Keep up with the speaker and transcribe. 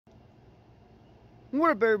What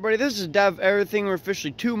up, everybody? This is Dev Everything. We're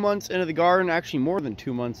officially 2 months into the garden, actually more than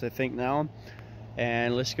 2 months I think now.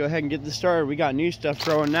 And let's go ahead and get this started. We got new stuff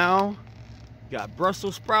growing now. Got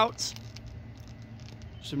Brussels sprouts,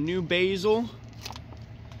 some new basil,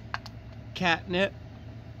 catnip,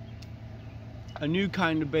 a new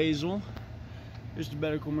kind of basil, here's the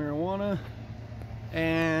medical marijuana,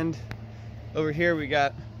 and over here we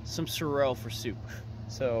got some sorrel for soup.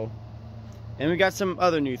 So, and we got some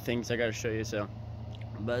other new things I gotta show you. So,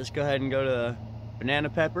 but let's go ahead and go to banana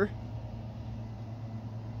pepper.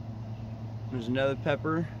 There's another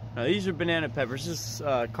pepper. Now these are banana peppers. This is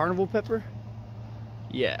carnival pepper.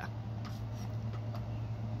 Yeah.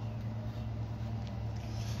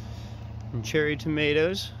 And cherry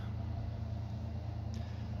tomatoes.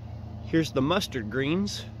 Here's the mustard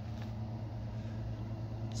greens.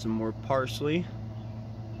 Some more parsley.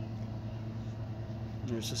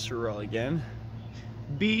 There's the sorrel again.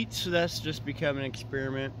 Beets, that's just become an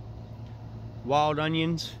experiment. Wild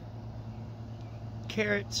onions.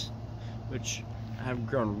 Carrots, which have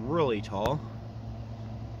grown really tall.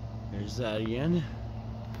 There's that again.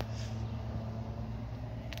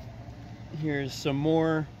 Here's some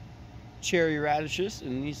more cherry radishes,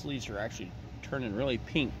 and these leaves are actually turning really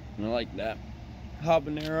pink, and I like that.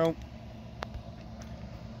 Habanero.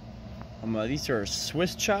 These are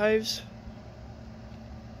Swiss chives.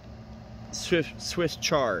 Swiss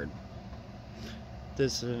chard.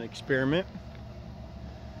 This is an experiment.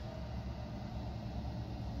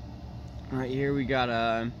 Right here we got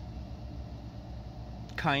a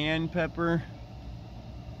cayenne pepper.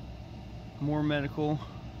 More medical.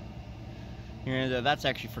 And that's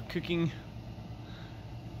actually for cooking.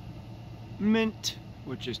 Mint,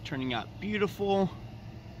 which is turning out beautiful.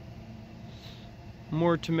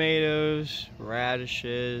 More tomatoes,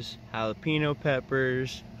 radishes, jalapeno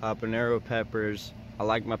peppers, habanero peppers. I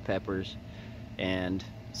like my peppers. And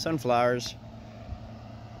sunflowers.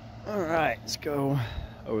 Alright, let's go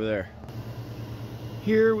over there.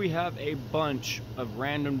 Here we have a bunch of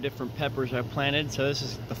random different peppers I planted. So this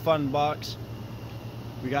is the fun box.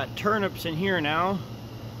 We got turnips in here now.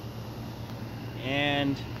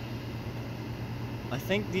 And I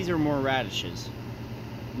think these are more radishes.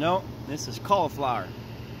 No, this is cauliflower.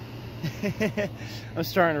 I'm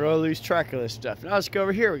starting to really lose track of this stuff. Now let's go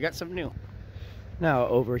over here. We got something new. Now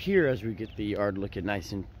over here, as we get the yard looking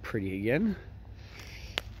nice and pretty again,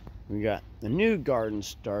 we got the new garden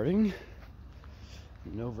starting.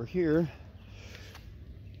 And over here,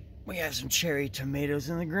 we have some cherry tomatoes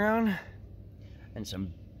in the ground and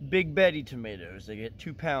some Big Betty tomatoes. They get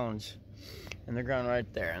 2 pounds in the ground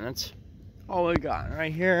right there. And that's all we got.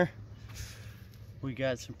 Right here, we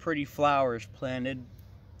got some pretty flowers planted.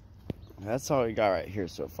 That's all we got right here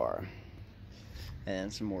so far.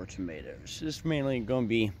 And some more tomatoes. This is mainly going to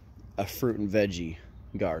be a fruit and veggie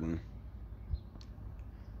garden.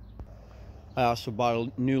 I also bought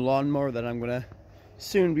a new lawnmower that I'm going to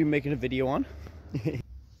soon be making a video on.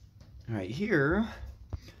 Right here,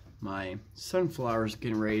 my sunflower's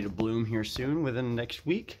getting ready to bloom here soon, within the next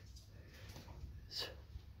week. It's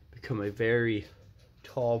become a very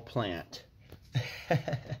tall plant.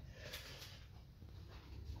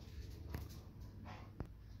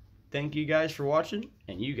 Thank you guys for watching,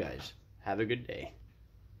 and you guys have a good day.